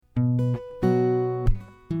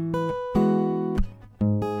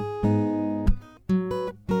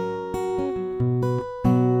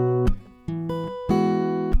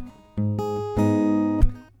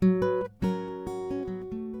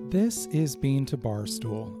is Bean to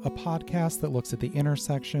Barstool, a podcast that looks at the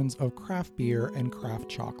intersections of craft beer and craft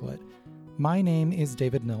chocolate. My name is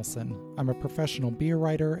David Nilsson. I'm a professional beer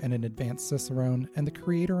writer and an advanced cicerone, and the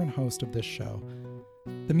creator and host of this show.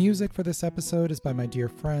 The music for this episode is by my dear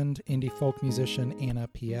friend, indie folk musician Anna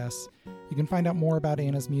P.S. You can find out more about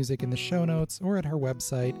Anna's music in the show notes or at her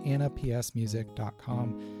website,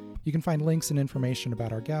 annapsmusic.com. You can find links and information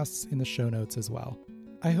about our guests in the show notes as well.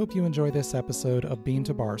 I hope you enjoy this episode of Bean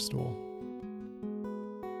to Barstool.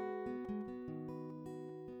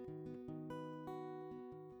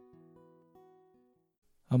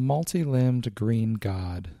 A multi-limbed green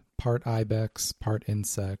god, part ibex, part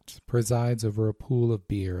insect, presides over a pool of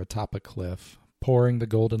beer atop a cliff, pouring the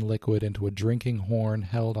golden liquid into a drinking horn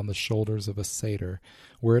held on the shoulders of a satyr,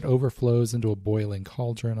 where it overflows into a boiling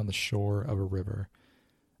cauldron on the shore of a river.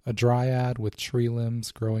 A dryad with tree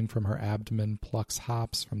limbs growing from her abdomen plucks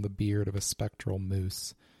hops from the beard of a spectral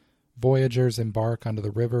moose. Voyagers embark onto the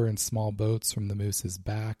river in small boats from the moose's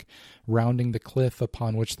back, rounding the cliff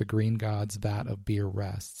upon which the green god's vat of beer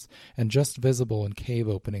rests, and just visible in cave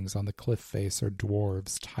openings on the cliff face are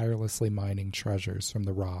dwarves tirelessly mining treasures from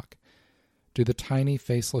the rock. Do the tiny,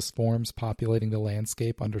 faceless forms populating the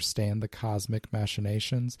landscape understand the cosmic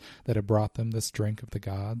machinations that have brought them this drink of the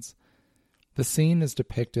gods? The scene is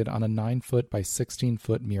depicted on a 9-foot by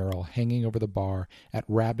 16-foot mural hanging over the bar at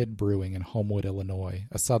Rabid Brewing in Homewood, Illinois,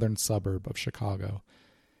 a southern suburb of Chicago.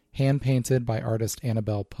 Hand-painted by artist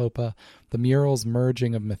Annabelle Popa, the mural's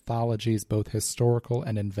merging of mythologies, both historical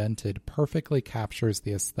and invented, perfectly captures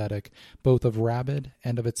the aesthetic both of Rabid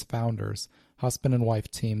and of its founders, husband and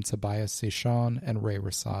wife team Tobias Cichon and Ray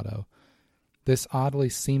Rosado. This oddly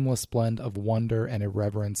seamless blend of wonder and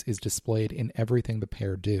irreverence is displayed in everything the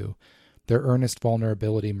pair do, their earnest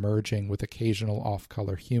vulnerability merging with occasional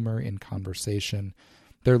off-color humor in conversation,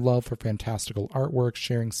 their love for fantastical artwork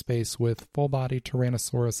sharing space with full-body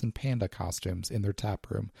Tyrannosaurus and panda costumes in their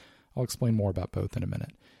taproom. I'll explain more about both in a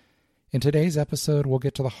minute. In today's episode, we'll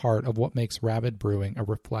get to the heart of what makes Rabid Brewing a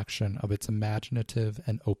reflection of its imaginative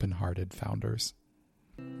and open-hearted founders.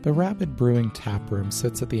 The Rabid Brewing taproom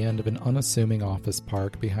sits at the end of an unassuming office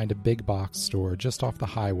park behind a big box store just off the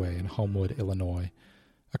highway in Homewood, Illinois.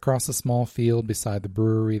 Across a small field beside the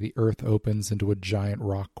brewery, the earth opens into a giant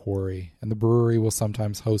rock quarry, and the brewery will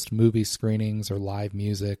sometimes host movie screenings or live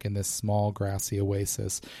music in this small grassy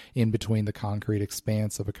oasis in between the concrete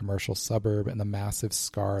expanse of a commercial suburb and the massive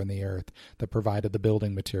scar in the earth that provided the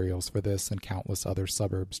building materials for this and countless other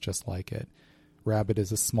suburbs just like it. Rabid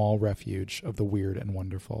is a small refuge of the weird and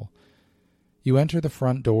wonderful. You enter the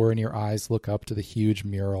front door and your eyes look up to the huge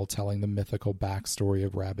mural telling the mythical backstory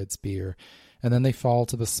of Rabid's beer, and then they fall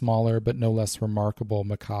to the smaller but no less remarkable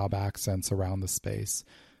macabre accents around the space.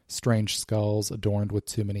 Strange skulls adorned with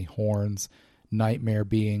too many horns, nightmare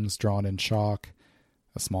beings drawn in chalk,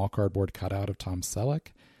 a small cardboard cutout of Tom Selleck.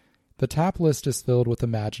 The tap list is filled with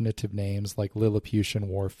imaginative names like Lilliputian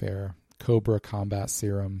Warfare, Cobra Combat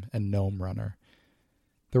Serum, and Gnome Runner.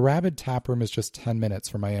 The Rabid taproom is just 10 minutes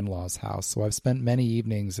from my in-laws' house, so I've spent many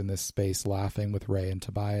evenings in this space laughing with Ray and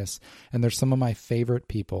Tobias, and they're some of my favorite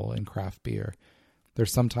people in craft beer. They're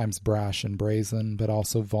sometimes brash and brazen, but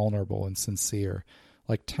also vulnerable and sincere,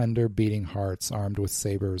 like tender, beating hearts armed with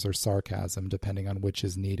sabers or sarcasm, depending on which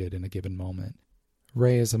is needed in a given moment.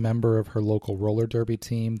 Ray is a member of her local roller derby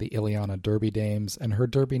team, the Ileana Derby Dames, and her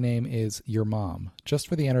derby name is Your Mom, just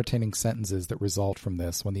for the entertaining sentences that result from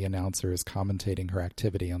this when the announcer is commentating her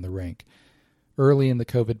activity on the rink. Early in the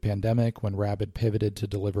COVID pandemic, when Rabid pivoted to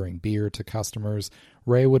delivering beer to customers,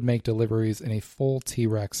 Ray would make deliveries in a full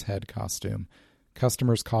T-Rex head costume.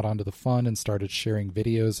 Customers caught on to the fun and started sharing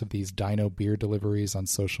videos of these dino beer deliveries on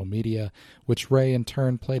social media, which Ray in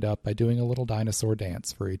turn played up by doing a little dinosaur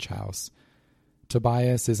dance for each house.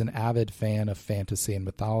 Tobias is an avid fan of fantasy and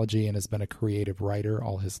mythology and has been a creative writer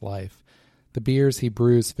all his life. The beers he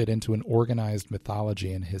brews fit into an organized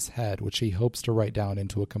mythology in his head, which he hopes to write down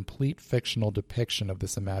into a complete fictional depiction of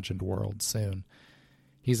this imagined world soon.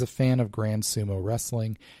 He's a fan of Grand Sumo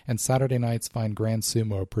wrestling, and Saturday nights find Grand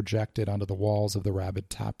Sumo projected onto the walls of the Rabid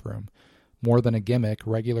taproom. More than a gimmick,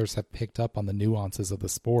 regulars have picked up on the nuances of the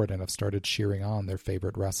sport and have started cheering on their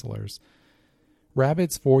favorite wrestlers.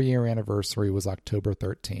 Rabid's 4-year anniversary was October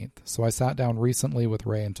 13th, so I sat down recently with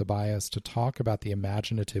Ray and Tobias to talk about the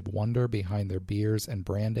imaginative wonder behind their beers and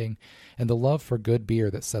branding, and the love for good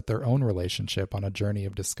beer that set their own relationship on a journey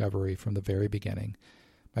of discovery from the very beginning.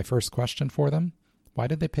 My first question for them: why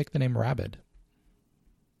did they pick the name Rabid?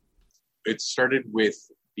 It started with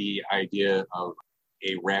the idea of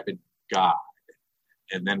a rabid god,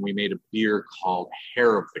 and then we made a beer called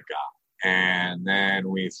Hair of the God. And then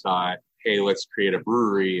we thought, hey, let's create a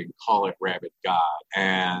brewery and call it Rabid God.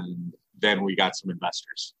 And then we got some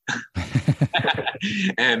investors.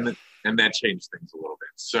 and that changed things a little bit.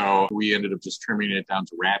 So we ended up just trimming it down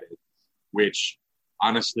to Rabid, which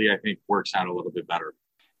honestly, I think works out a little bit better.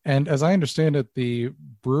 And as I understand it, the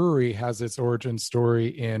brewery has its origin story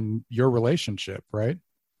in your relationship, right?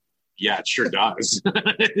 Yeah, it sure does.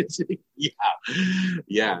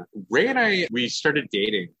 Yeah. Ray and I, we started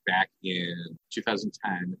dating back in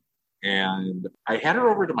 2010, and I had her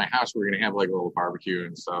over to my house. We were going to have like a little barbecue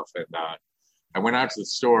and stuff. And I went out to the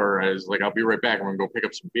store. I was like, I'll be right back. I'm going to go pick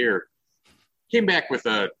up some beer. Came back with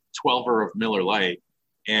a 12er of Miller Lite,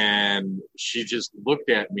 and she just looked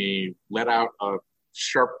at me, let out a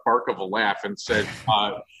sharp bark of a laugh, and said,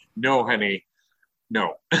 no, honey,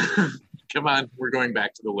 no. Come on, we're going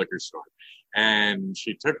back to the liquor store. And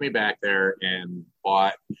she took me back there and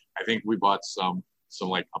I think we bought some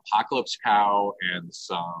like Apocalypse Cow and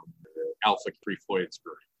some Alpha Free Floyd's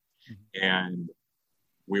brewery. Mm-hmm. And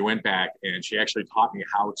we went back, and she actually taught me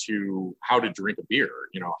how to drink a beer,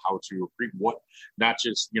 how to not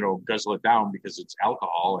just, guzzle it down because it's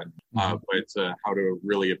alcohol, and but how to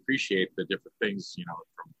really appreciate the different things,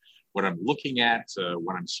 from what I'm looking at to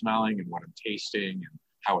what I'm smelling and what I'm tasting and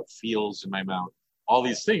how it feels in my mouth. All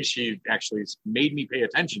these things she actually made me pay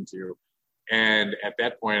attention to. And at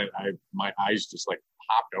that point, my eyes just like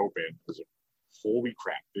popped open. It was like, holy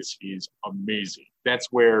crap, this is amazing. That's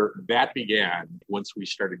where that began. Once we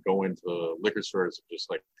started going to liquor stores and just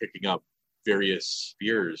like picking up various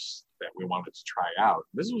beers that we wanted to try out.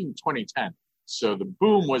 This was in 2010. So the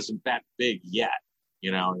boom wasn't that big yet.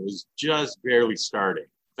 It was just barely starting.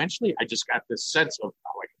 Eventually, I just got this sense of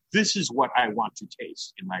like, this is what I want to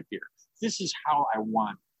taste in my beer. This is how I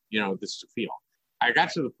want, this to feel. I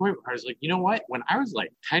got to the point where I was like, you know what? When I was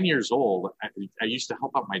like 10 years old, I used to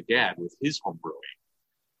help out my dad with his home brewing.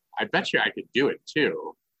 I bet you I could do it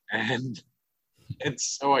too. And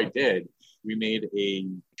so I did. We made a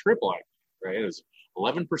triple IPA, right? It was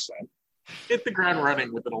 11%. Hit the ground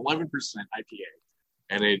running with an 11% IPA.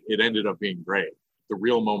 And it ended up being great. The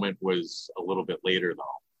real moment was a little bit later though.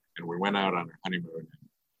 And we went out on our honeymoon.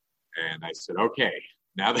 And I said, okay,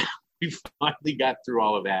 now that we finally got through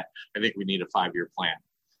all of that, I think we need a 5-year plan.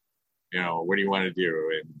 What do you want to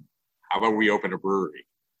do? And how about we open a brewery?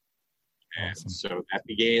 And awesome. So that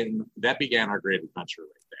began our great adventure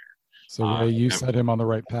right there. So Ray, you set him on the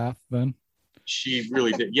right path then? She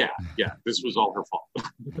really did. Yeah. This was all her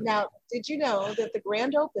fault. Now, did you know that the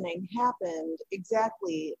grand opening happened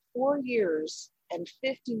exactly 4 years and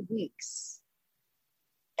 50 weeks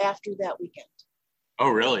after that weekend? Oh,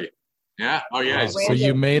 really? Yeah. Oh, yeah. So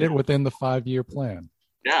you made it within the 5-year plan.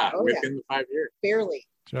 Yeah, within the 5 years. Barely.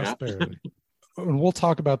 Just barely. And we'll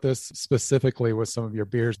talk about this specifically with some of your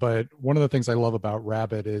beers, but one of the things I love about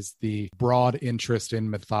Rabid is the broad interest in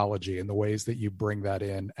mythology and the ways that you bring that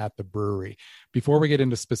in at the brewery. Before we get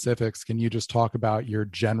into specifics, can you just talk about your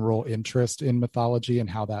general interest in mythology and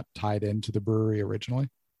how that tied into the brewery originally?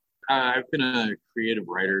 I've been a creative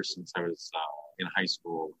writer since I was in high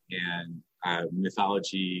school, and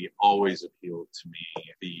mythology always appealed to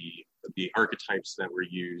me. The archetypes that were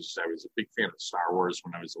used, I was a big fan of Star Wars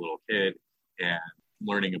when I was a little kid, and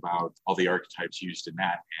learning about all the archetypes used in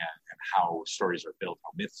that and how stories are built,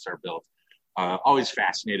 how myths are built, always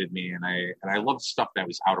fascinated me. And I loved stuff that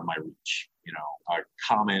was out of my reach.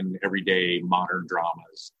 Common, everyday, modern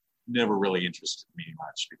dramas never really interested me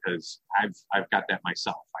much because I've got that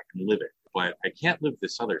myself. I can live it, but I can't live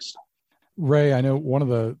this other stuff. Ray, I know one of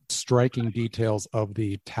the striking details of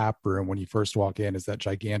the tap room when you first walk in is that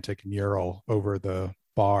gigantic mural over the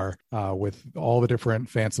bar with all the different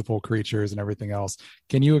fanciful creatures and everything else.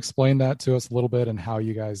 Can you explain that to us a little bit and how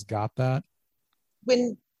you guys got that?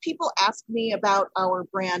 When people ask me about our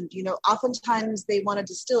brand, oftentimes they want to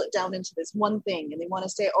distill it down into this one thing, and they want to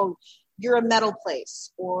say, oh, you're a metal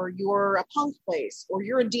place, or you're a punk place, or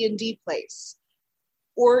you're a D&D place,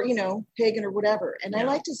 or, pagan or whatever. And I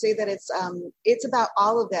like to say that it's about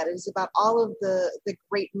all of that. It's about all of the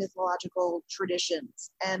great mythological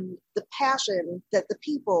traditions and the passion that the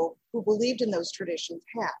people who believed in those traditions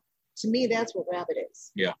had. To me, that's what Rabid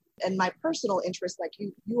is. Yeah. And my personal interest, like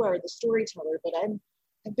you are the storyteller, but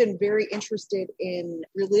I've been very interested in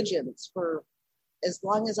religions for as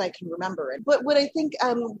long as I can remember. But what I think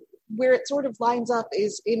where it sort of lines up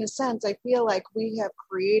is, in a sense, I feel like we have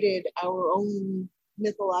created our own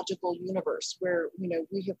mythological universe where,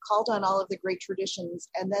 we have called on all of the great traditions,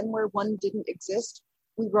 and then where one didn't exist,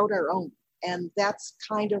 we wrote our own. And that's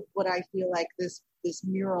kind of what I feel like this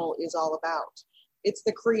mural is all about. It's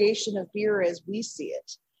the creation of beer as we see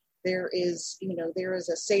it. There is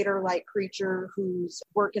a satyr-like creature who's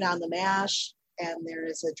working on the mash, and there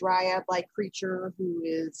is a dryad-like creature who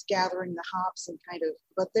is gathering the hops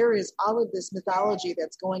but there is all of this mythology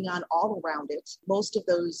that's going on all around it. Most of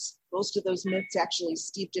those myths actually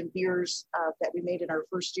steeped in beers that we made in our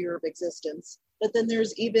first year of existence. But then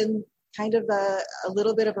there's even kind of a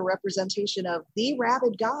little bit of a representation of the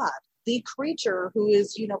rabid god, the creature who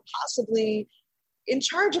is, possibly in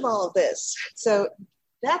charge of all of this. So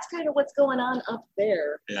that's kind of what's going on up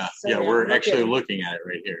there. Yeah, so, we're actually looking at it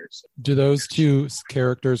right here. So. Do those two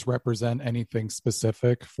characters represent anything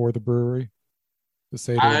specific for the brewery? The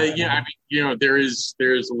satyr? There is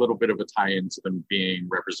a little bit of a tie-in to them being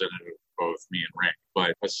representative of both me and Rick.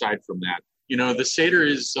 But aside from that, the satyr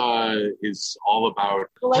is all about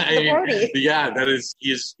the party. Yeah,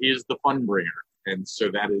 he is the fun bringer, and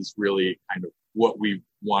so that is really kind of what we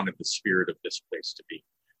wanted the spirit of this place to be.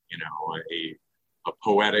 A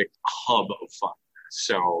poetic hub of fun.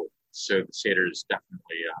 So the satyr is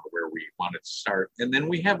definitely where we wanted to start. And then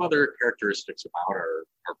we have other characteristics about our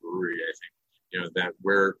brewery, I think, that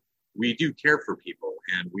we do care for people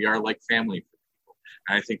and we are like family for people.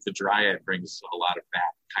 And I think the Dryad brings a lot of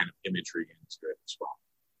that kind of imagery into it as well.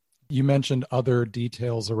 You mentioned other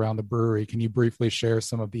details around the brewery. Can you briefly share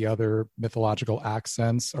some of the other mythological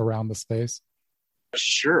accents around the space?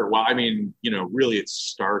 Sure. Well, really it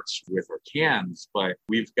starts with our cans, but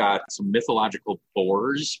we've got some mythological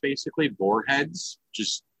boars, basically boar heads,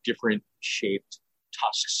 just different shaped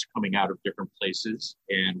tusks coming out of different places.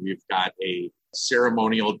 And we've got a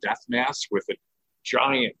ceremonial death mask with a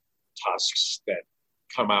giant tusks that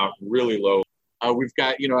come out really low. We've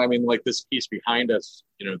got, like this piece behind us,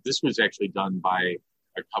 this was actually done by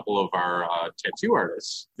a couple of our tattoo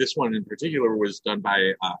artists. This one in particular was done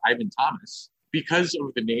by Ivan Thomas. Because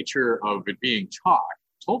of the nature of it being chalk,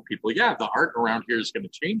 told people, the art around here is going to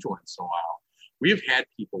change once in a while. We have had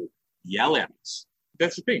people yell at us.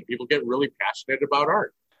 That's the thing. People get really passionate about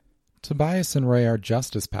art. Tobias and Ray are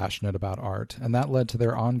just as passionate about art, and that led to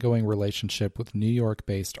their ongoing relationship with New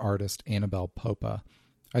York-based artist Annabelle Popa.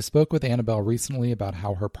 I spoke with Annabelle recently about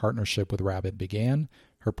how her partnership with Rabid began,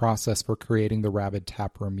 her process for creating the Rabid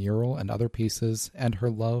Taproom mural and other pieces, and her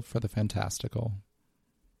love for the fantastical.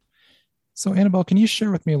 So, Annabelle, can you share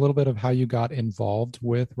with me a little bit of how you got involved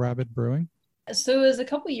with Rabid Brewing? So it was a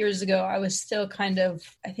couple of years ago. I was still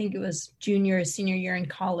I think it was junior or senior year in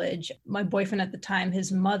college. My boyfriend at the time,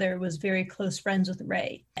 his mother was very close friends with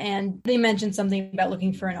Ray. And they mentioned something about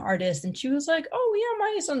looking for an artist. And she was like, oh, yeah,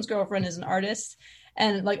 my son's girlfriend is an artist.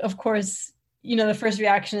 And of course, the first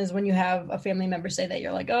reaction is when you have a family member say that,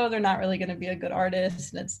 you're like, oh, they're not really going to be a good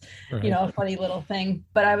artist. And it's, right. A funny little thing.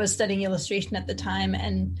 But I was studying illustration at the time.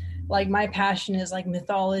 And my passion is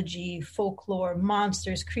mythology, folklore,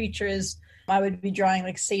 monsters, creatures. I would be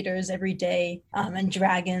drawing satyrs every day and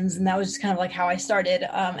dragons. And that was just kind of how I started.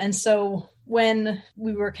 And so when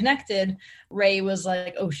we were connected, Ray was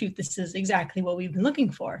like, oh, shoot, this is exactly what we've been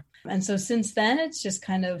looking for. And so since then, it's just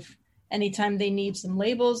kind of anytime they need some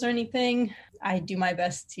labels or anything, I do my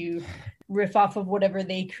best to riff off of whatever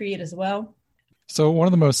they create as well. So one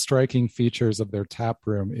of the most striking features of their tap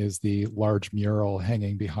room is the large mural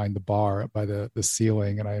hanging behind the bar by the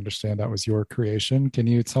ceiling. And I understand that was your creation. Can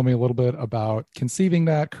you tell me a little bit about conceiving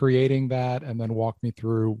that, creating that, and then walk me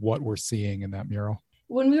through what we're seeing in that mural?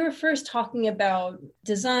 When we were first talking about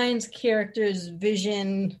designs, characters,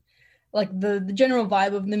 vision, the general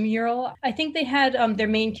vibe of the mural, I think they had their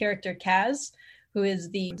main character, Kaz, who is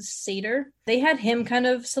the satyr. They had him kind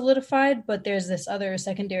of solidified, but there's this other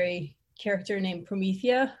secondary character named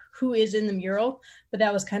Promethea who is in the mural, but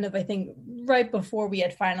that was kind of, I think, right before we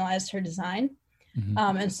had finalized her design. Mm-hmm.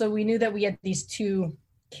 And so we knew that we had these two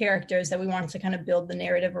characters that we wanted to kind of build the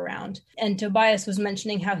narrative around. And Tobias was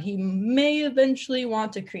mentioning how he may eventually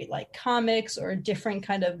want to create comics or different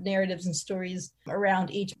kind of narratives and stories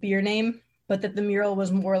around each beer name, but that the mural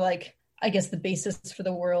was more I guess, the basis for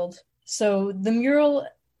the world. So the mural,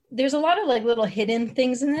 there's a lot of little hidden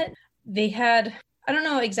things in it. They had, I don't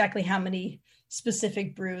know exactly how many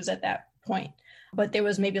specific brews at that point, but there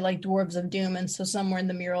was maybe Dwarves of Doom. And so somewhere in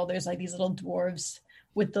the mural, there's these little dwarves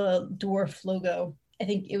with the dwarf logo. I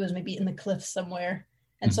think it was maybe in the cliff somewhere.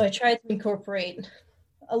 And so I tried to incorporate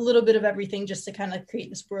a little bit of everything just to kind of create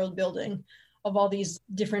this world building of all these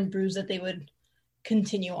different brews that they would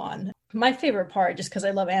continue on. My favorite part, just because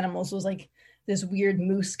I love animals, was this weird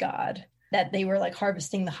moose god that they were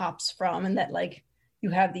harvesting the hops from, and that you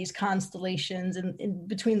have these constellations in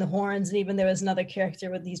between the horns, and even there was another character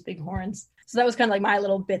with these big horns. So that was kind of my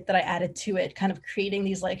little bit that I added to it, kind of creating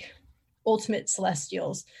these ultimate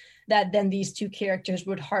celestials that then these two characters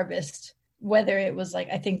would harvest whether it was like,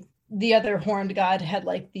 I think the other horned god had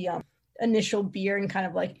like the initial beer and kind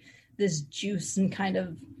of like this juice and kind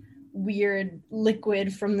of weird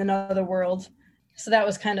liquid from another world. So that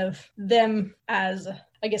was kind of them as,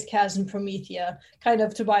 I guess, Kaz and Promethea, kind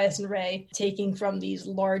of Tobias and Ray taking from these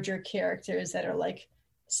larger characters that are like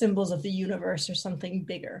symbols of the universe or something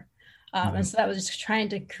bigger. And so that was just trying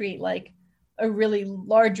to create like a really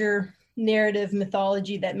larger narrative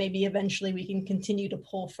mythology that maybe eventually we can continue to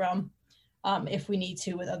pull from if we need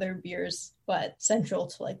to with other beers, but central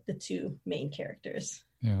to like the two main characters.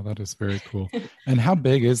 Yeah, that is very cool. And how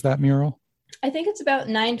big is that mural? I think it's about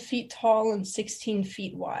 9 feet tall and 16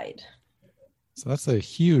 feet wide. So that's a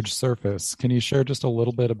huge surface. Can you share just a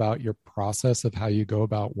little bit about your process of how you go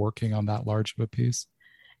about working on that large of a piece?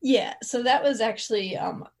 Yeah, so that was actually,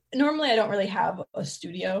 normally I don't really have a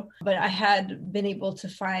studio, but I had been able to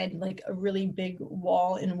find like a really big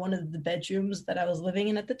wall in one of the bedrooms that I was living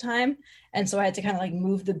in at the time. And so I had to kind of like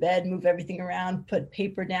move the bed, move everything around, put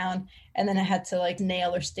paper down, and then I had to like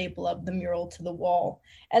nail or staple up the mural to the wall.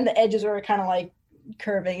 And the edges were kind of like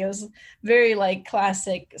curving. It was very like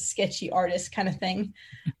classic sketchy artist kind of thing.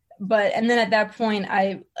 And then at that point,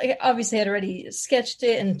 I obviously had already sketched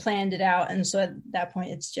it and planned it out. And so at that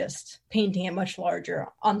point, it's just painting it much larger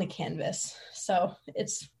on the canvas. So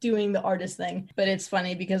it's doing the artist thing. But it's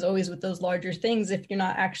funny because always with those larger things, if you're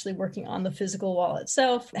not actually working on the physical wall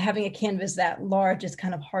itself, having a canvas that large is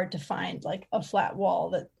kind of hard to find like a flat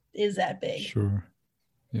wall that is that big. Sure.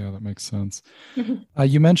 Yeah, that makes sense.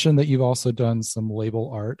 You mentioned that you've also done some label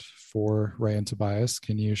art for Ray and Tobias.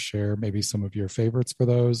 Can you share maybe some of your favorites for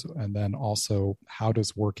those? And then also, how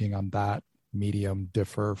does working on that medium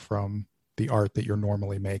differ from the art that you're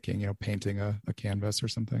normally making, painting a canvas or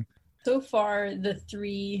something? So far, the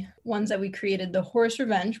 3 ones that we created, the Horus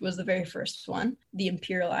Revenge was the very first one, the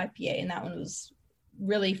Imperial IPA, and that one was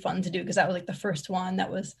really fun to do because that was like the first one that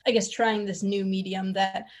was, I guess, trying this new medium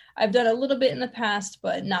that I've done a little bit in the past,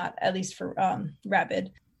 but not at least for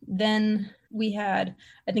Rabid. Then we had,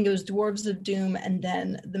 I think it was Dwarves of Doom and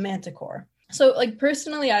then the Manticore. So like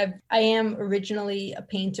personally, I am originally a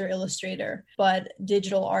painter, illustrator, but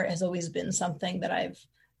digital art has always been something that I've,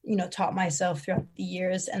 taught myself throughout the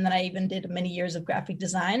years. And then I even did many years of graphic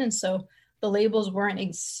design. And so the labels weren't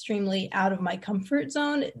extremely out of my comfort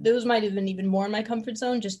zone. Those might have been even more in my comfort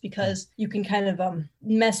zone just because you can kind of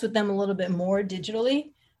mess with them a little bit more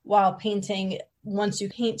digitally, while painting, once you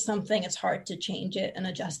paint something, it's hard to change it and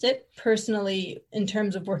adjust it. Personally, in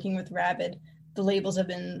terms of working with Rabid, the labels have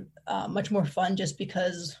been much more fun just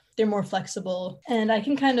because they're more flexible and I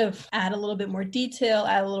can kind of add a little bit more detail,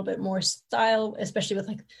 add a little bit more style, especially with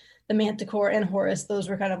like the Manticore and Horus. Those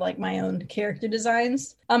were kind of like my own character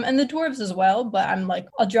designs. And the dwarves as well, but I'm like,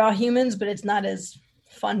 I'll draw humans, but it's not as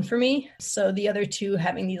fun for me. So the other 2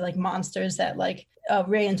 having these like monsters that like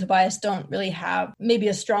Ray and Tobias don't really have maybe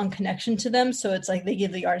a strong connection to them. So it's like they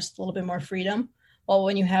give the artist a little bit more freedom. While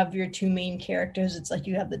when you have your 2 main characters, it's like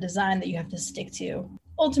you have the design that you have to stick to.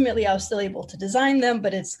 Ultimately, I was still able to design them,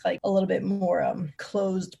 but it's like a little bit more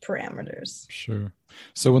closed parameters. Sure.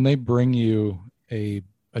 So when they bring you a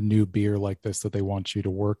new beer like this that they want you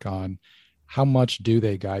to work on, how much do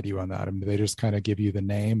they guide you on that? I mean, do they just kind of give you the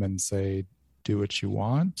name and say, do what you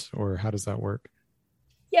want? Or how does that work?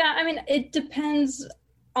 Yeah, I mean, it depends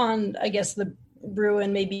on, I guess, the brew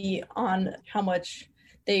and maybe on how much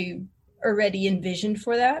they already envisioned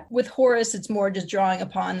for that. With Horus, it's more just drawing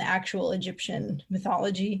upon the actual Egyptian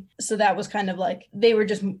mythology. So that was kind of like, they were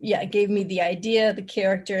just, gave me the idea, the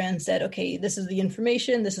character, and said, okay, this is the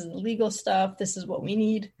information, this is the legal stuff, this is what we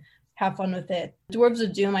need. Have fun with it. Dwarves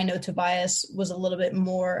of Doom, I know Tobias was a little bit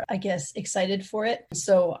more, I guess, excited for it.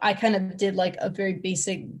 So I kind of did like a very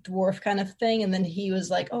basic dwarf kind of thing. And then he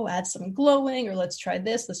was like, oh, add some glowing, or let's try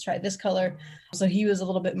this color. So he was a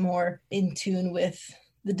little bit more in tune with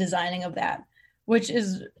the designing of that, which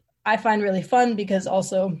is, I find really fun because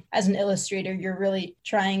also as an illustrator, you're really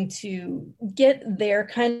trying to get their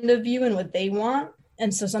kind of view and what they want.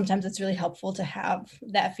 And so sometimes it's really helpful to have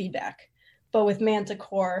that feedback. But with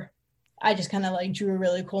Manticore, I just kind of like drew a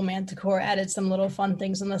really cool Manticore, added some little fun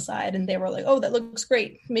things on the side, and they were like, oh, that looks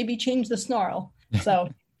great. Maybe change the snarl. So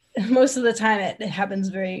most of the time it happens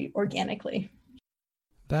very organically.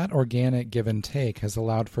 That organic give and take has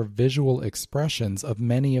allowed for visual expressions of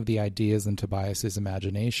many of the ideas in Tobias's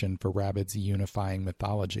imagination for Rabid's unifying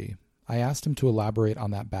mythology. I asked him to elaborate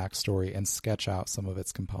on that backstory and sketch out some of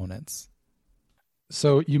its components.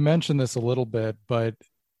 So you mentioned this a little bit, but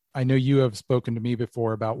I know you have spoken to me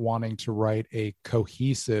before about wanting to write a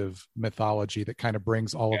cohesive mythology that kind of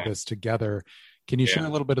brings all of this together. Can you Yeah. share a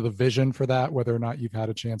little bit of the vision for that, whether or not you've had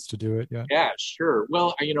a chance to do it yet? Yeah, sure.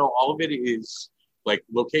 Well, all of it is like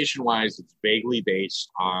location wise, it's vaguely based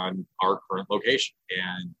on our current location.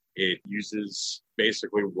 And it uses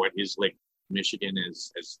basically what is Lake Michigan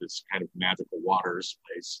as this kind of magical waters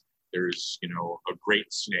place. There's, a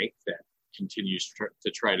great snake that continues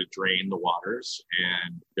to try to drain the waters.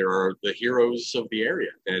 And there are the heroes of the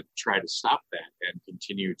area that try to stop that and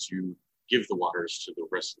continue to give the waters to the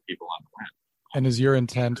rest of the people on the land. And is your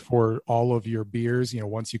intent for all of your beers,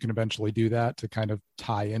 once you can eventually do that, to kind of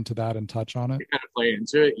tie into that and touch on it? To kind of play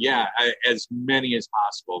into it, yeah, as many as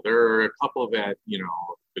possible. There are a couple that,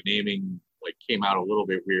 the naming came out a little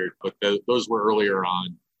bit weird, but those were earlier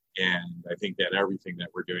on. And I think that everything that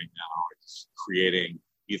we're doing now is creating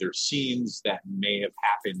either scenes that may have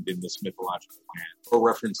happened in this mythological land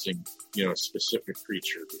or referencing, specific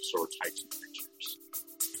creatures or types of creatures.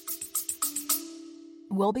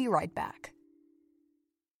 We'll be right back.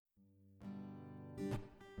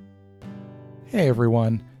 Hey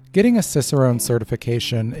everyone. Getting a Cicerone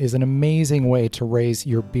certification is an amazing way to raise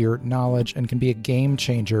your beer knowledge and can be a game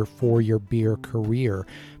changer for your beer career.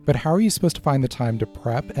 But how are you supposed to find the time to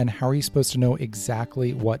prep, and how are you supposed to know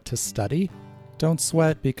exactly what to study? Don't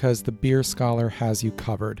sweat, because the Beer Scholar has you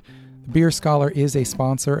covered. The Beer Scholar is a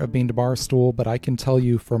sponsor of Bean to Barstool, but I can tell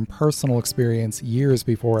you from personal experience years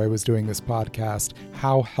before I was doing this podcast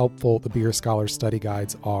how helpful the Beer Scholar study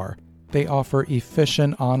guides are. They offer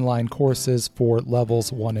efficient online courses for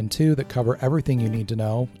levels 1 and 2 that cover everything you need to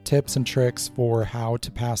know, tips and tricks for how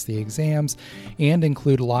to pass the exams, and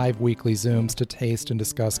include live weekly Zooms to taste and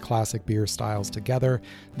discuss classic beer styles together.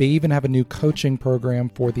 They even have a new coaching program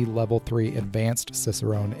for the Level 3 Advanced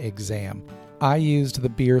Cicerone exam. I used the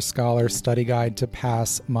Beer Scholar study guide to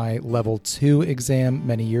pass my Level 2 exam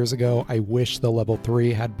many years ago. I wish the Level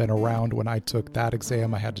 3 had been around when I took that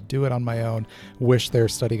exam. I had to do it on my own. Wish their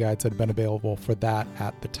study guides had been available for that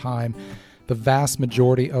at the time. The vast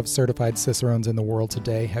majority of certified Cicerones in the world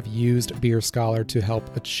today have used Beer Scholar to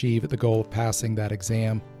help achieve the goal of passing that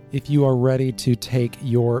exam. If you are ready to take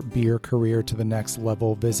your beer career to the next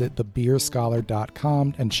level, visit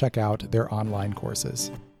thebeerscholar.com and check out their online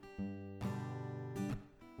courses.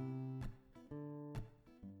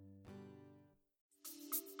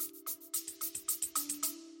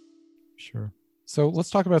 Sure. So let's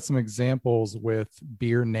talk about some examples with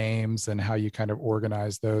beer names and how you kind of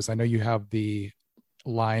organize those. I know you have the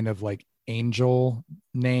line of angel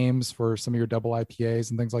names for some of your double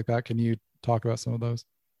IPAs and things like that. Can you talk about some of those?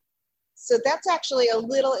 So that's actually a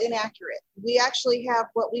little inaccurate. We actually have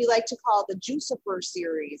what we like to call the Jucifer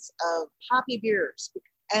series of hoppy beers.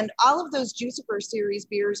 And all of those Jucifer series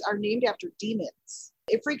beers are named after demons.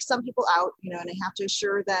 It freaks some people out, and I have to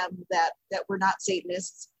assure them that we're not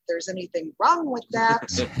Satanists. There's anything wrong with that.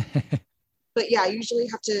 But yeah, I usually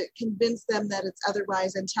have to convince them that it's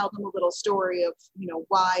otherwise and tell them a little story of,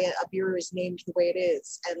 why a beer is named the way it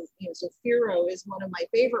is. And, so Firo is one of my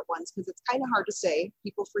favorite ones because it's kind of hard to say.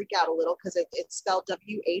 People freak out a little because it's spelled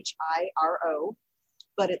Whiro,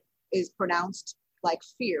 but it is pronounced like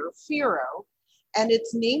fear, Firo. And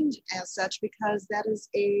it's named as such because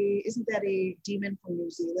isn't that a demon from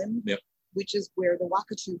New Zealand? Yep. Which is where the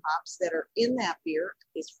Wakatu hops that are in that beer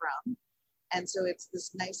is from. And so it's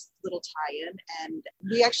this nice little tie-in. And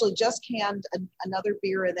we actually just canned another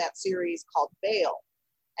beer in that series called Baal.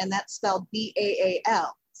 And that's spelled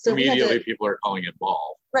Baal. So immediately people are calling it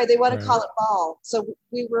Ball. Right, they want to call it Ball. So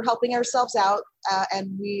we were helping ourselves out.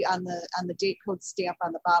 And we, on the date code stamp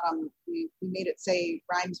on the bottom, we made it say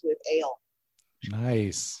rhymes with ale.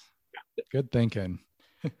 Nice. Good thinking.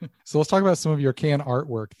 So let's talk about some of your can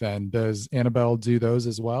artwork then. Does Annabelle do those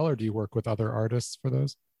as well, or do you work with other artists for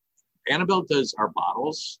those? Annabelle does our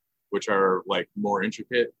bottles, which are more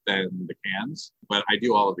intricate than the cans, but I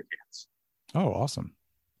do all of the cans. Oh, awesome.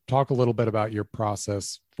 Talk a little bit about your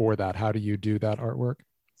process for that. How do you do that artwork?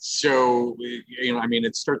 So,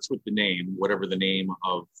 it starts with the name, whatever the name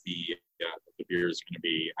of the beer is going to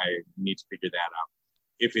be. I need to figure that out.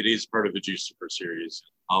 If it is part of the Jucifer series,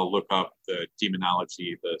 I'll look up the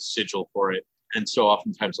demonology, the sigil for it. And so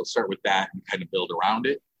oftentimes I'll start with that and kind of build around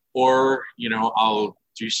it. Or, I'll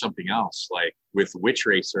do something else. Like with Witch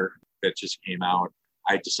Racer that just came out,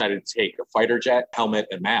 I decided to take a fighter jet helmet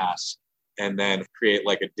and mask and then create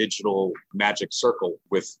a digital magic circle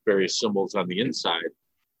with various symbols on the inside.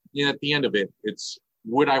 At the end of it, it's,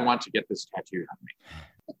 would I want to get this tattooed on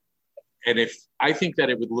me? And if I think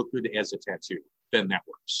that it would look good as a tattoo, then that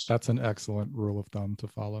works. That's an excellent rule of thumb to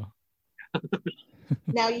follow.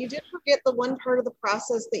 Now, you did forget the one part of the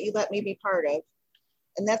process that you let me be part of.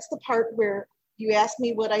 And that's the part where you ask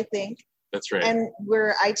me what I think. That's right. And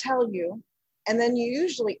where I tell you, And then you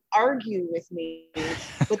usually argue with me,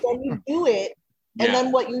 but then you do it. And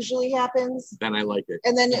then what usually happens? Then I like it.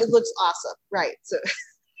 And then it looks awesome. Right. So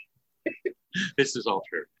this is all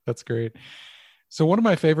true. That's great. So one of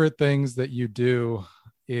my favorite things that you do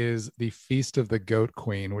is the Feast of the Goat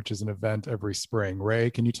Queen, which is an event every spring. Ray,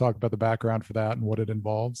 can you talk about the background for that and what it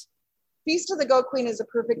involves? Feast of the Goat Queen is a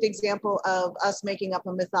perfect example of us making up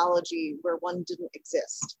a mythology where one didn't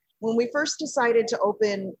exist. When we first decided to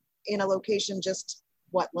open in a location just,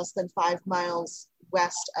 less than 5 miles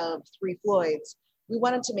west of Three Floyds, we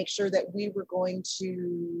wanted to make sure that we were going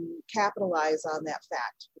to capitalize on that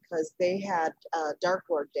fact because they had Dark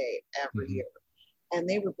Lord Day every year. And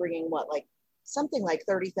they were bringing something like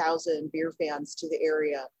 30,000 beer fans to the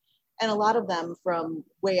area. And a lot of them from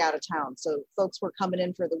way out of town. So folks were coming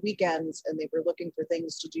in for the weekends and they were looking for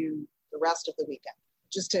things to do the rest of the weekend.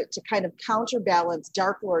 Just to kind of counterbalance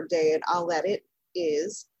Dark Lord Day and all that it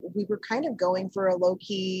is, we were kind of going for a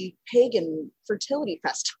low-key pagan fertility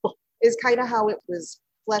festival is kind of how it was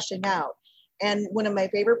fleshing out. And one of my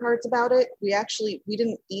favorite parts about it, we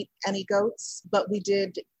didn't eat any goats, but we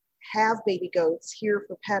did have baby goats here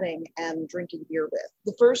for petting and drinking beer with.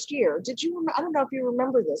 The first year, I don't know if you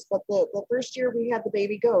remember this, but the first year we had the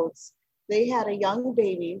baby goats, they had a young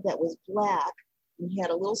baby that was black, and he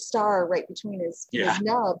had a little star right between his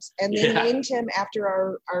nubs, and they named him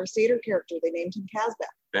after our satyr character. They named him Kazbek.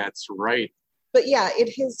 That's right. But yeah,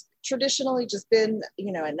 it has traditionally just been,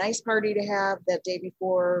 a nice party to have that day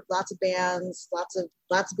before. Lots of bands, lots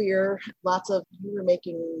of beer, we were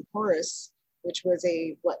making Horus, which was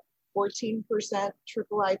a 14%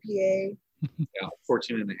 triple IPA. Yeah,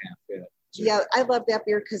 14 and a half. Yeah. Yeah, I love that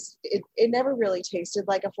beer because it never really tasted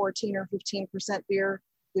like a 14 or 15% beer,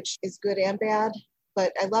 which is good and bad.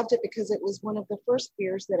 But I loved it because it was one of the first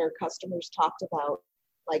beers that our customers talked about.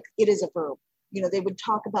 Like, it is a verb. They would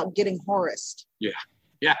talk about getting Horused. Yeah,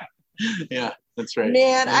 that's right.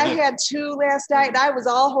 Man, I had 2 last night and I was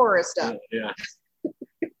all Horused up. Yeah.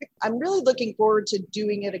 I'm really looking forward to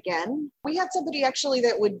doing it again. We had somebody actually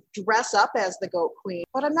that would dress up as the Goat Queen,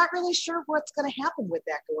 but I'm not really sure what's going to happen with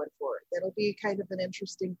that going forward. That'll be kind of an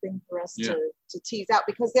interesting thing for us to tease out,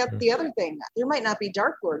 because that's the other thing. There might not be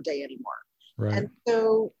Dark Lord Day anymore. Right. And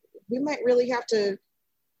so we might really have to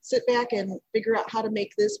sit back and figure out how to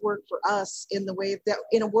make this work for us in the way that,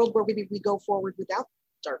 in a world where maybe we go forward without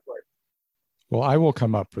Dark Lord. Well, I will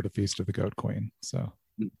come up for the Feast of the Goat Queen. So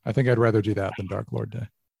I think I'd rather do that than Dark Lord Day.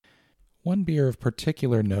 One beer of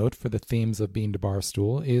particular note for the themes of Bean to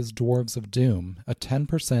Barstool is Dwarves of Doom, a 10%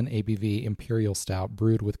 ABV imperial stout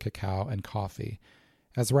brewed with cacao and coffee.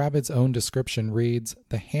 As Rabid's own description reads,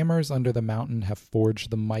 "The hammers under the mountain have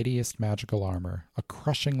forged the mightiest magical armor, a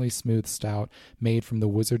crushingly smooth stout made from the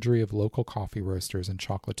wizardry of local coffee roasters and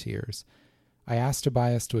chocolatiers." I asked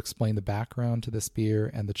Tobias to explain the background to this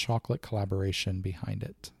beer and the chocolate collaboration behind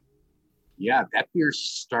it. Yeah, that beer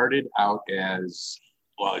started out as...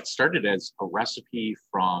 Well, it started as a recipe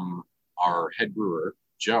from our head brewer,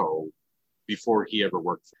 Joe, before he ever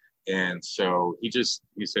worked. And so he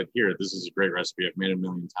said, "Here, this is a great recipe. I've made it a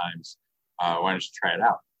million times. Why don't you try it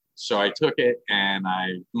out?" So I took it and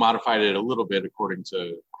I modified it a little bit according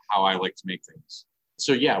to how I like to make things.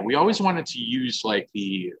 So yeah, we always wanted to use like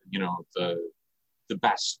the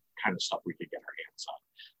best kind of stuff we could get our hands on.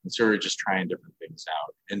 And so we're just trying different things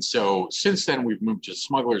out. And so since then, we've moved to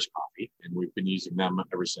Smuggler's Coffee, and we've been using them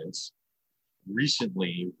ever since.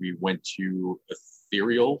 Recently, we went to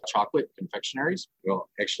Ethereal Chocolate Confectionaries. Well,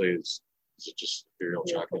 actually, is it just Ethereal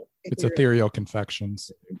Chocolate? It's Ethereal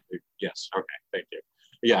Confections. Yes. Okay. Thank you.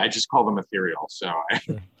 Yeah, I just call them Ethereal. So,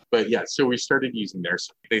 Sure. But yeah, so we started using theirs.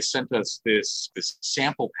 They sent us this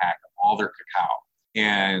sample pack of all their cacao,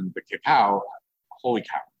 and the cacao, holy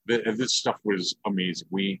cow. This stuff was amazing.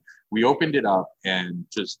 We opened it up, and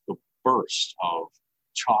just the burst of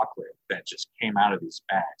chocolate that just came out of these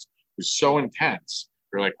bags was so intense.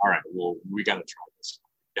 We're like, all right, well, we got to try this.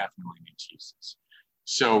 We definitely need to use this.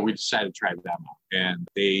 So we decided to try them out, and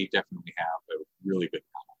they definitely have a really good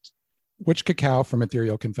product. Which cacao from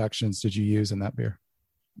Ethereal Confections did you use in that beer?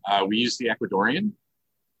 We used the Ecuadorian.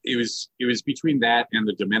 It was between that and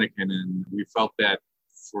the Dominican, and we felt that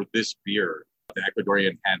for this beer, the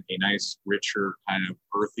Ecuadorian had a nice, richer, kind of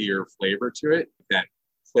earthier flavor to it that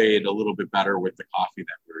played a little bit better with the coffee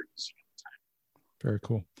that we were using at the time. Very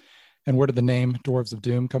cool. And where did the name Dwarves of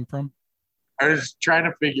Doom come from? I was trying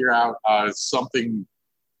to figure out something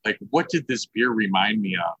like, what did this beer remind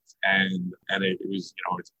me of? And it was,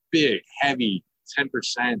 it's big, heavy, 10%,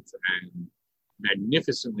 and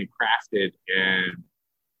magnificently crafted, and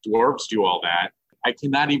dwarves do all that. I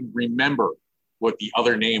cannot even remember what the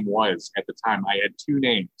other name was at the time. I had 2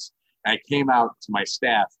 names, And I came out to my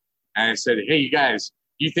staff and I said, hey, you guys,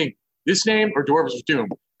 you think this name or Dwarves of Doom?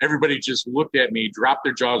 Everybody just looked at me, dropped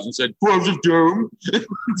their jaws, and said, Dwarves of Doom. So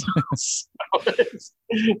it's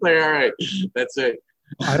like, all right, that's it.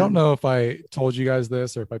 I don't know if I told you guys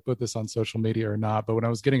this or if I put this on social media or not, but when I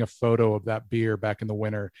was getting a photo of that beer back in the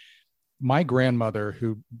winter, my grandmother,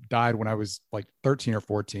 who died when I was like 13 or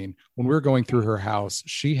 14, when we were going through her house,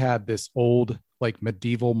 she had this old, like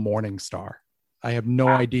medieval Morning Star. I have no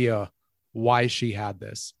idea why she had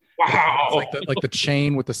this. Wow. It's like the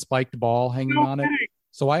chain with the spiked ball hanging on it.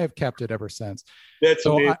 So I have kept it ever since. That's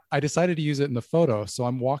so amazing. I decided to use it in the photo. So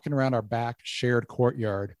I'm walking around our back shared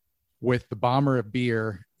courtyard with the bomber of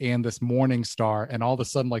beer and this Morning Star, and all of a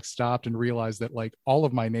sudden like stopped and realized that like all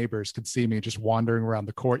of my neighbors could see me just wandering around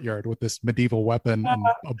the courtyard with this medieval weapon and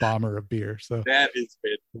a bomber of beer. So that is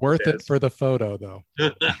worth it for the photo though.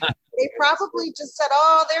 They probably just said,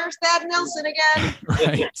 oh, there's that Nelson again.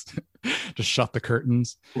 Right. Just shut the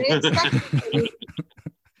curtains. They expected me.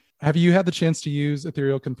 Have you had the chance to use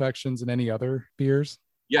Ethereal Confections in any other beers?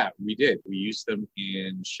 Yeah, we did. We used them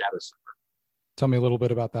in Shadow Stepper. Tell me a little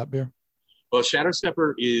bit about that beer. Well, Shadow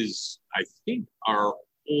Stepper is, I think, our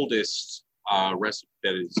oldest recipe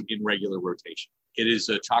that is in regular rotation. It is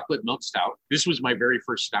a chocolate milk stout. This was my very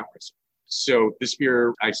first stout recipe. So this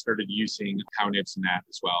beer, I started using cow nibs and that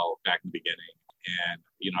as well back in the beginning. And,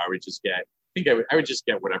 I would just get, I would just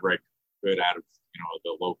get whatever I could out of,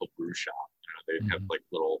 the local brew shop. They'd have like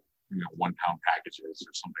little, 1 pound packages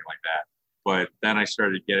or something like that. But then I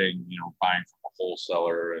started getting, buying from a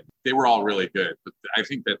wholesaler, and they were all really good. But I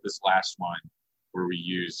think that this last one where we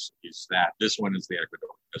use that, this one is the Ecuador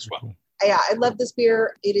as well. Yeah, I love this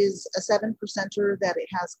beer. It is a 7%er that it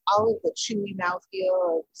has all of the chewy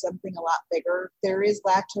mouthfeel of something a lot bigger. There is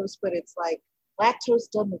lactose, but it's like lactose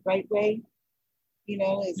done the right way.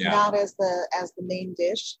 It's not as the main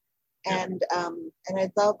dish. And I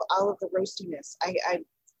love all of the roastiness. I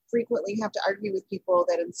frequently have to argue with people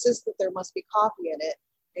that insist that there must be coffee in it.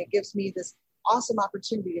 And it gives me this awesome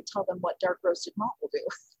opportunity to tell them what dark roasted malt will do.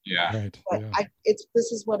 Yeah. Right. But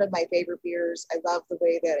this is one of my favorite beers. I love the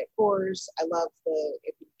way that it pours. I love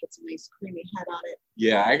if it gets a nice creamy head on it.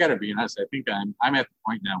 Yeah, I gotta be honest. I think I'm at the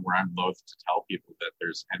point now where I'm loath to tell people that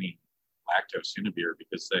there's any lactose in a beer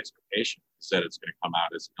because the expectation is that it's going to come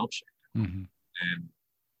out as a milkshake. Mm-hmm. And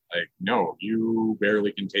like, no, you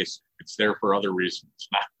barely can taste it. It's there for other reasons,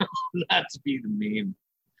 not to be the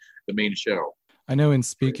main show. I know in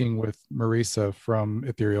speaking with Marisa from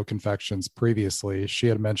Ethereal Confections previously, she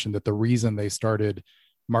had mentioned that the reason they started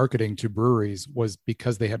marketing to breweries was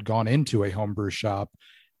because they had gone into a homebrew shop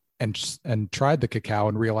and tried the cacao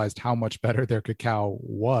and realized how much better their cacao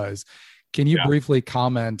was. Can you briefly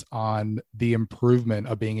comment on the improvement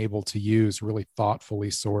of being able to use really thoughtfully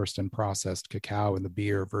sourced and processed cacao in the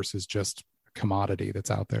beer versus just a commodity that's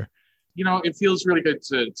out there? It feels really good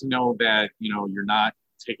to know that, you're not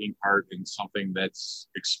taking part in something that's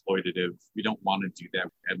exploitative. We don't want to do that.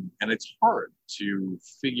 And it's hard to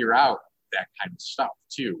figure out that kind of stuff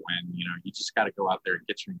too. When, you just got to go out there and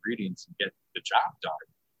get your ingredients and get the job done.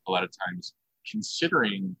 A lot of times,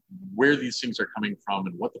 considering where these things are coming from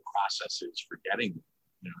and what the process is for getting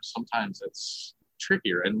them, sometimes it's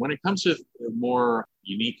trickier. And when it comes to more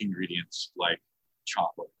unique ingredients like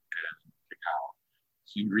chocolate and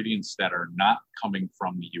cacao, ingredients that are not coming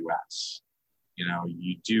from the US,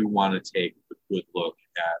 you do want to take a good look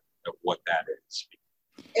at what that is.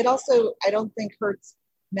 It also, I don't think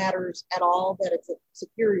matters at all that it's a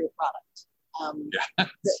superior product.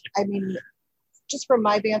 I mean, just from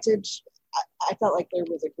my vantage, I felt like there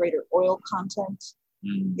was a greater oil content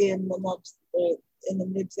in the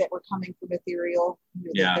nibs that were coming from Ethereal.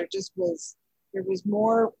 There was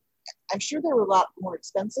more. I'm sure they were a lot more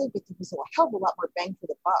expensive, but there was a hell of a lot more bang for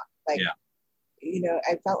the buck.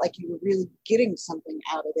 I felt like you were really getting something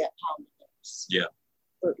out of that pound of nibs. Yeah.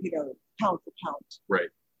 Or, pound for pound.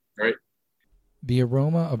 Right. The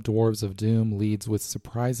aroma of Dwarves of Doom leads with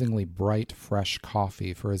surprisingly bright, fresh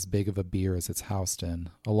coffee for as big of a beer as it's housed in,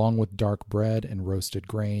 along with dark bread and roasted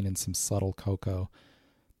grain and some subtle cocoa.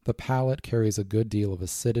 The palate carries a good deal of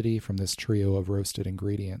acidity from this trio of roasted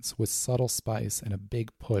ingredients, with subtle spice and a big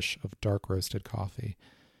push of dark roasted coffee.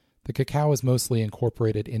 The cacao is mostly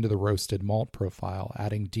incorporated into the roasted malt profile,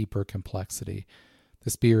 adding deeper complexity.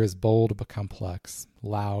 This beer is bold but complex,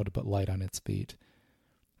 loud but light on its feet.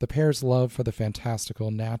 The pair's love for the fantastical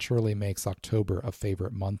naturally makes October a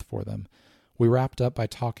favorite month for them. We wrapped up by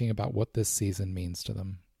talking about what this season means to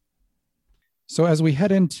them. So as we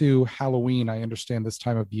head into Halloween, I understand this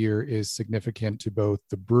time of year is significant to both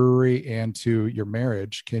the brewery and to your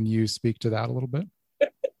marriage. Can you speak to that a little bit?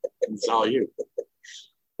 It's all you.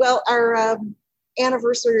 Well, our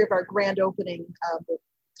anniversary of our grand opening will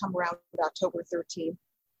come around October 13th.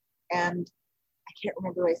 And I can't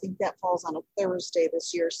remember, I think that falls on a Thursday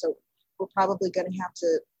this year. So we're probably going to have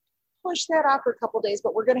to push that off for a couple of days,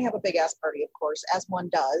 but we're going to have a big ass party, of course, as one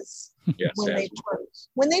does. Yes, when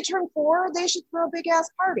they turn 4, they should throw a big ass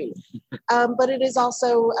party. But it is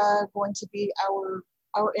also going to be our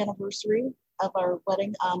anniversary of our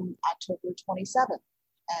wedding on October 27th.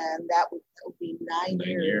 And that will be 9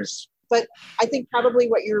 years. But I think probably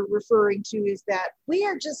what you're referring to is that we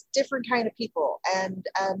are just different kind of people. And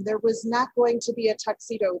there was not going to be a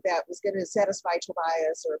tuxedo that was going to satisfy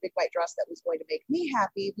Tobias or a big white dress that was going to make me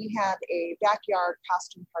happy. We had a backyard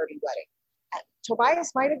costume party wedding. And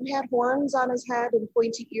Tobias might have had horns on his head and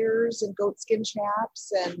pointy ears and goatskin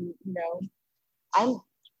chaps. And, I'm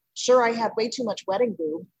sure I had way too much wedding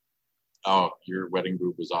boob. Oh, your wedding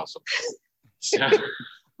boob was awesome.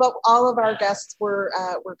 But all of our guests were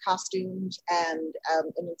costumed, and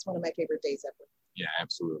it's one of my favorite days ever. Yeah,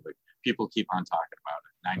 absolutely. People keep on talking about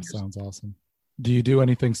it. 9 years. Sounds awesome. Do you do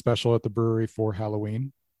anything special at the brewery for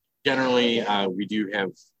Halloween? Generally, we do have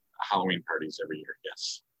Halloween parties every year,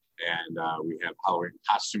 yes. And we have Halloween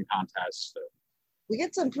costume contests. We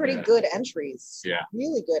get some pretty good entries. Yeah.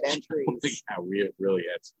 Really good entries. Yeah, we have really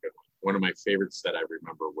had some good ones. One of my favorites that I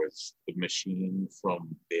remember was the machine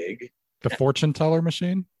from Big. The fortune teller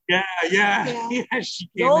machine? Yeah. She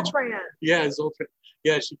came Zoltan. Zoltan.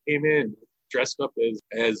 Yeah, she came in dressed up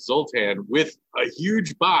as Zoltan with a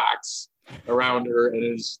huge box around her and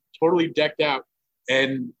is totally decked out.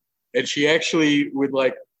 And she actually would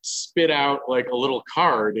like spit out like a little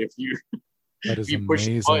card if you push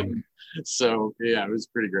the button. So yeah, it was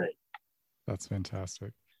pretty great. That's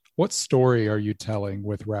fantastic. What story are you telling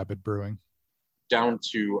with Rabid Brewing? Down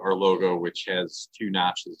to our logo, which has 2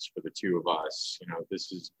 notches for the 2 of us. This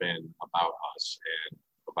has been about us and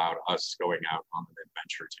about us going out on an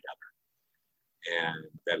adventure together. And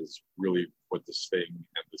that is really what this thing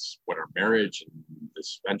and what our marriage and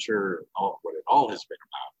this venture, what it all has been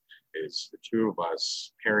about, is the 2 of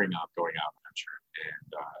us pairing up, going out adventure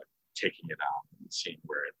and taking it out and seeing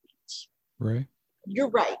where it leads. Right. You're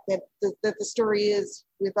right that the story is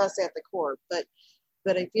with us at the core, but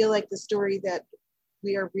I feel like the story that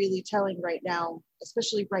we are really telling right now,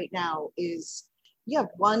 especially right now, is you have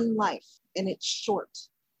one life and it's short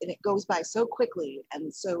and it goes by so quickly.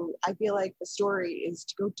 And so I feel like the story is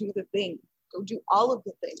to go do the thing, go do all of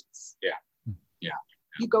the things. Yeah.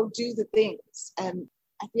 You go do the things. And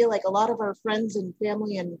I feel like a lot of our friends and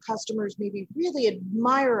family and customers maybe really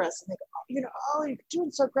admire us and they go, oh, you're doing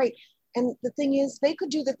so great. And the thing is, they could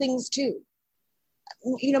do the things too.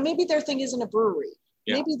 Maybe their thing isn't a brewery.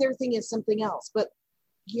 Yeah. Maybe their thing is something else, but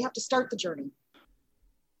you have to start the journey.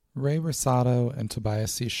 Ray Rosado and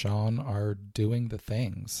Tobias C. Shawn are doing the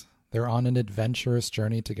things. They're on an adventurous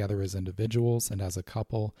journey together as individuals and as a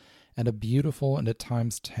couple, and a beautiful and at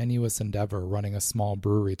times tenuous endeavor running a small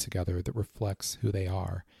brewery together that reflects who they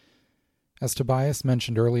are. As Tobias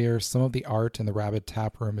mentioned earlier, some of the art in the Rabid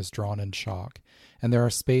Tap Room is drawn in chalk, and there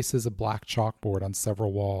are spaces of black chalkboard on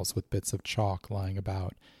several walls with bits of chalk lying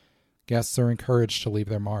about. Guests are encouraged to leave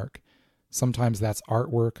their mark. Sometimes that's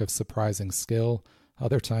artwork of surprising skill,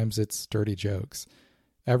 other times it's dirty jokes.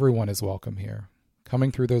 Everyone is welcome here.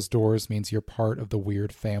 Coming through those doors means you're part of the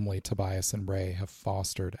weird family Tobias and Ray have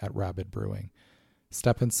fostered at Rabid Brewing.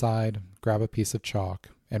 Step inside, grab a piece of chalk,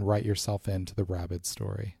 and write yourself into the Rabid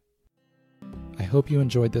story. I hope you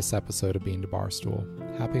enjoyed this episode of Bean to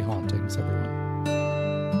Barstool. Happy hauntings, everyone.